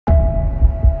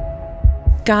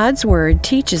God's Word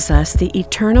teaches us the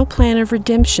eternal plan of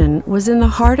redemption was in the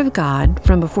heart of God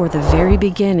from before the very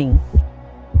beginning.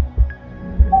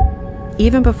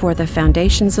 Even before the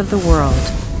foundations of the world,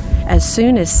 as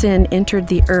soon as sin entered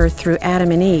the earth through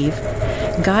Adam and Eve,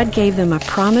 God gave them a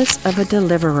promise of a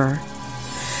deliverer.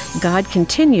 God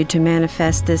continued to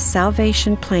manifest this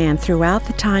salvation plan throughout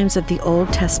the times of the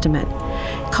Old Testament,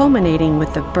 culminating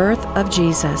with the birth of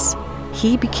Jesus.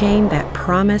 He became that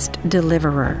promised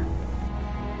deliverer.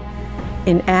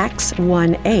 In Acts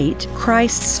 1:8,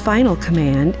 Christ's final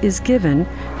command is given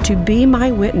to be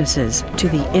my witnesses to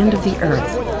the end of the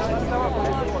earth.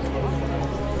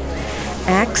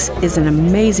 Acts is an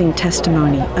amazing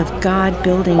testimony of God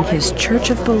building His church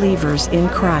of believers in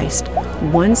Christ,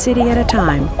 one city at a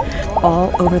time,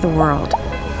 all over the world.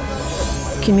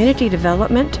 Community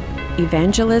development,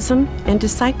 evangelism, and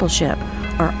discipleship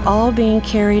are all being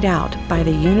carried out by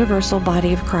the universal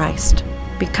body of Christ,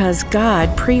 because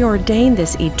God preordained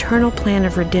this eternal plan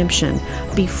of redemption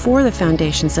before the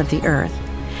foundations of the earth,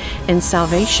 and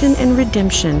salvation and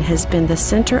redemption has been the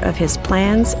center of His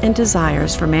plans and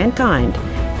desires for mankind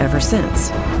ever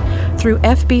since. Through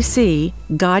FBC,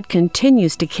 God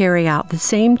continues to carry out the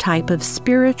same type of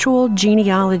spiritual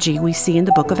genealogy we see in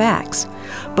the book of Acts,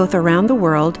 both around the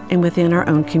world and within our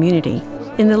own community.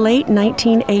 In the late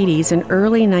 1980s and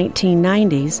early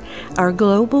 1990s, our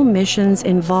global missions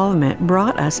involvement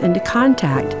brought us into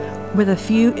contact with a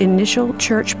few initial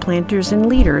church planters and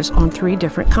leaders on 3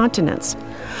 different continents,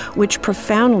 which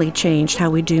profoundly changed how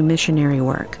we do missionary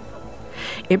work.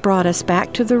 It brought us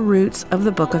back to the roots of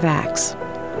the book of Acts.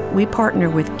 We partner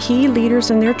with key leaders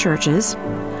in their churches,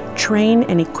 train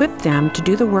and equip them to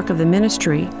do the work of the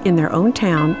ministry in their own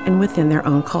town and within their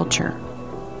own culture.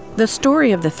 The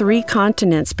story of the 3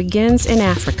 continents begins in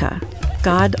Africa.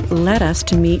 God led us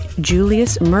to meet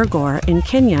Julius Murgor in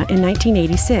Kenya in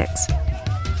 1986,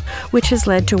 which has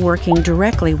led to working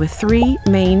directly with 3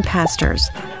 main pastors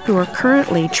who are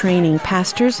currently training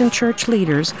pastors and church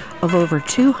leaders of over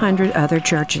 200 other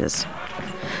churches.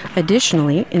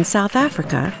 Additionally, in South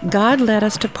Africa, God led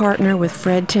us to partner with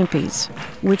Fred Tempes,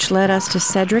 which led us to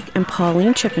Cedric and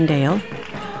Pauline Chippendale,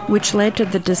 which led to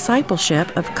the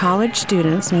discipleship of college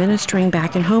students ministering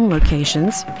back in home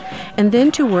locations, and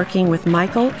then to working with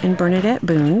Michael and Bernadette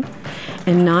Boone,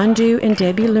 and Nandu and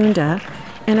Debbie Lunda,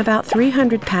 and about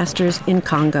 300 pastors in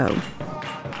Congo.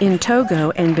 In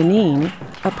Togo and Benin,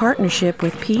 a partnership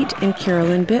with Pete and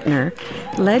Carolyn Bittner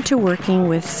led to working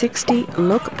with 60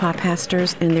 Lokpa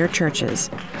pastors in their churches,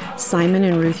 Simon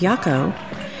and Ruth Yako,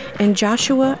 and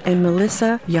Joshua and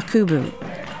Melissa Yakubu.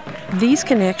 These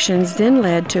connections then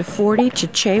led to 40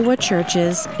 Chichewa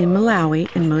churches in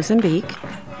Malawi and Mozambique,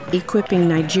 equipping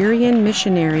Nigerian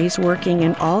missionaries working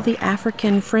in all the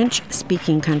African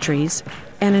French-speaking countries,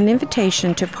 and an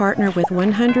invitation to partner with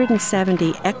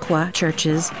 170 Ekwa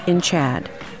churches in Chad.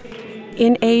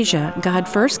 In Asia, God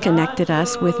first connected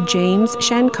us with James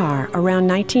Shankar around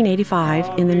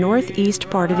 1985 in the northeast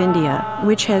part of India,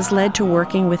 which has led to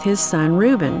working with his son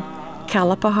Reuben,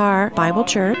 Kalapahar Bible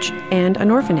Church, and an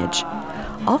orphanage.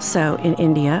 Also in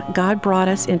India, God brought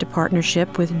us into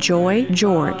partnership with Joy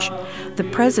George, the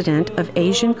president of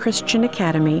Asian Christian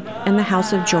Academy and the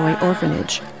House of Joy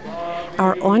Orphanage.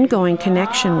 Our ongoing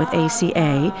connection with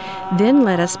ACA then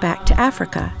led us back to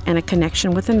Africa and a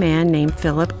connection with a man named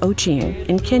Philip Ochieng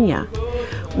in Kenya,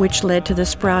 which led to the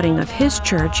sprouting of his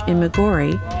church in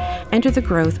Migori and to the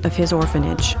growth of his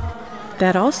orphanage.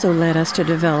 That also led us to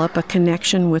develop a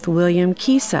connection with William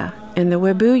Kisa and the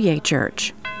Webuye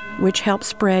Church, which helped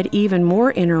spread even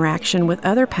more interaction with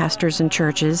other pastors and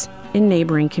churches in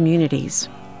neighboring communities.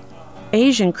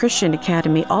 Asian Christian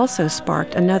Academy also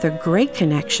sparked another great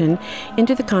connection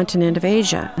into the continent of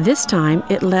Asia. This time,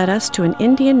 it led us to an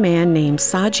Indian man named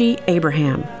Saji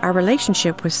Abraham. Our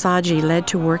relationship with Saji led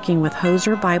to working with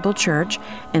Hoser Bible Church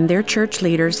and their church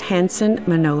leaders Hanson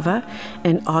Manova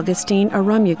and Augustine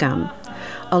Arumugam,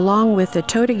 along with the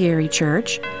Totagiri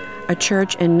Church, a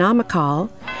church in Namakkal,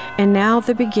 and now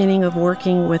the beginning of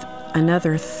working with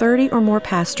another 30 or more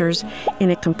pastors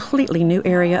in a completely new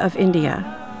area of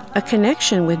India. A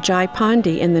connection with Jai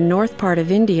Pandi in the north part of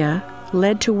India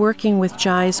led to working with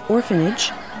Jai's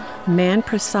orphanage, Man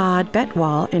Prasad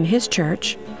Betwal and his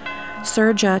church,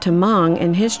 Surja Tamang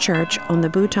and his church on the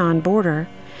Bhutan border,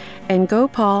 and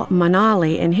Gopal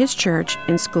Manali and his church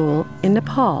and school in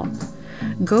Nepal.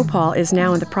 Gopal is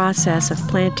now in the process of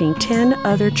planting 10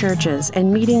 other churches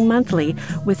and meeting monthly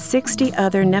with 60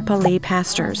 other Nepali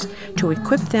pastors to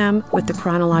equip them with the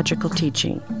chronological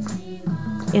teaching.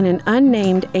 In an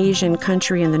unnamed Asian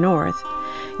country in the north,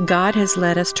 God has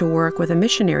led us to work with a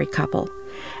missionary couple,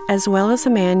 as well as a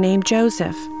man named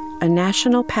Joseph, a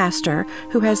national pastor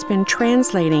who has been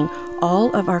translating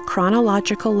all of our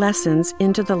chronological lessons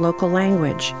into the local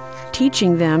language,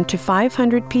 teaching them to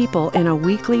 500 people in a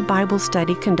weekly Bible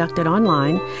study conducted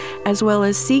online, as well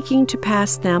as seeking to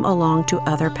pass them along to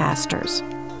other pastors.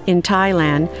 In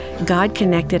Thailand, God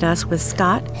connected us with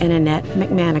Scott and Annette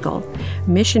McManigal,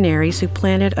 missionaries who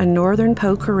planted a northern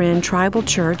Po Karen tribal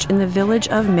church in the village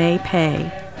of Mae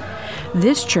Pay.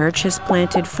 This church has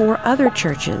planted 4 other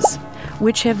churches,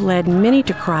 which have led many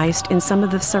to Christ in some of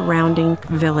the surrounding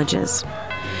villages.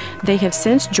 They have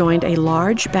since joined a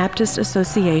large Baptist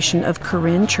association of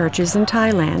Karen churches in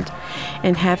Thailand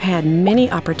and have had many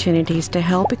opportunities to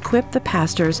help equip the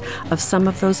pastors of some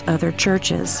of those other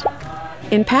churches.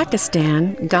 In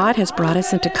Pakistan, God has brought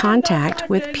us into contact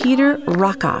with Peter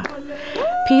Raka.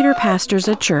 Peter pastors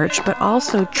a church but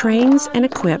also trains and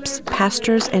equips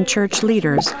pastors and church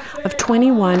leaders of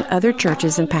 21 other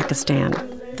churches in Pakistan.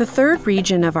 The third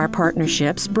region of our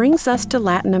partnerships brings us to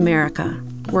Latin America,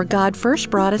 where God first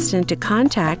brought us into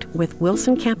contact with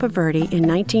Wilson Campaverde in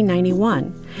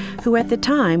 1991, who at the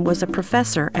time was a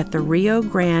professor at the Rio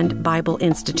Grande Bible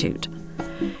Institute.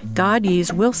 God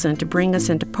used Wilson to bring us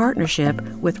into partnership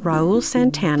with Raul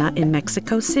Santana in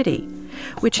Mexico City,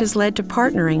 which has led to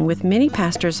partnering with many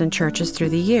pastors and churches through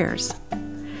the years.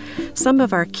 Some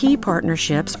of our key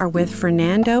partnerships are with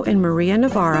Fernando and Maria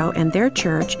Navarro and their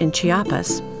church in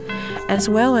Chiapas, as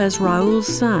well as Raul's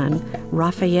son,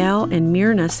 Rafael and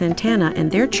Myrna Santana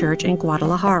and their church in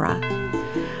Guadalajara.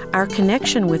 Our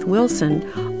connection with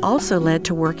Wilson also led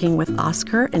to working with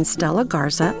Oscar and Stella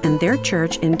Garza and their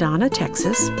church in Donna,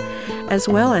 Texas, as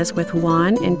well as with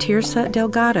Juan and Tirsa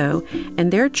Delgado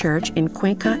and their church in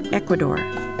Cuenca, Ecuador.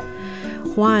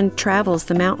 Juan travels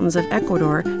the mountains of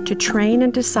Ecuador to train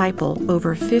and disciple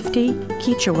over 50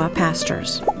 Quechua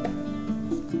pastors.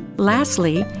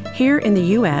 Lastly, here in the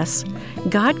U.S.,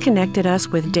 God connected us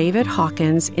with David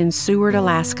Hawkins in Seward,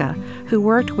 Alaska, who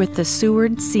worked with the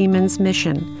Seward Seamen's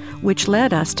Mission, which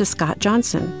led us to Scott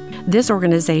Johnson. This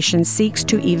organization seeks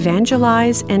to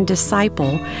evangelize and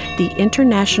disciple the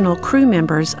international crew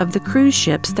members of the cruise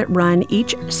ships that run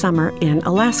each summer in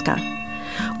Alaska.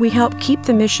 We help keep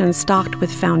the mission stocked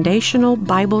with foundational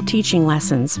Bible teaching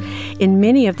lessons in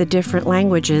many of the different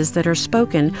languages that are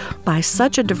spoken by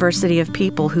such a diversity of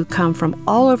people who come from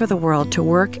all over the world to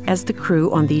work as the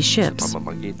crew on these ships.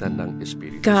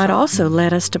 God also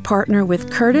led us to partner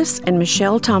with Curtis and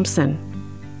Michelle Thompson.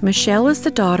 Michelle is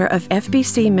the daughter of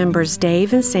FBC members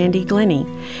Dave and Sandy Glennie,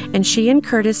 and she and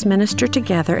Curtis minister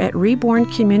together at Reborn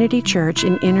Community Church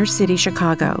in inner city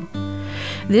Chicago.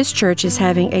 This church is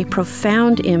having a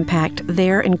profound impact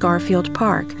there in Garfield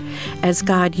Park, as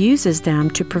God uses them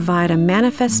to provide a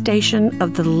manifestation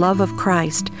of the love of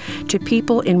Christ to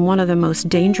people in one of the most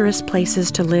dangerous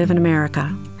places to live in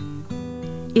America.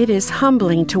 It is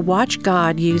humbling to watch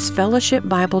God use Fellowship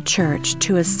Bible Church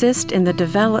to assist in the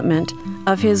development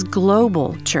of His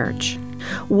global church.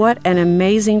 What an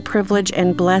amazing privilege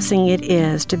and blessing it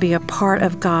is to be a part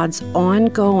of God's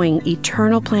ongoing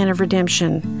eternal plan of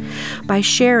redemption by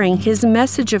sharing His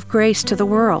message of grace to the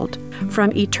world.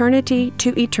 From eternity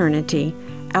to eternity,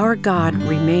 our God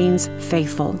remains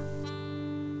faithful.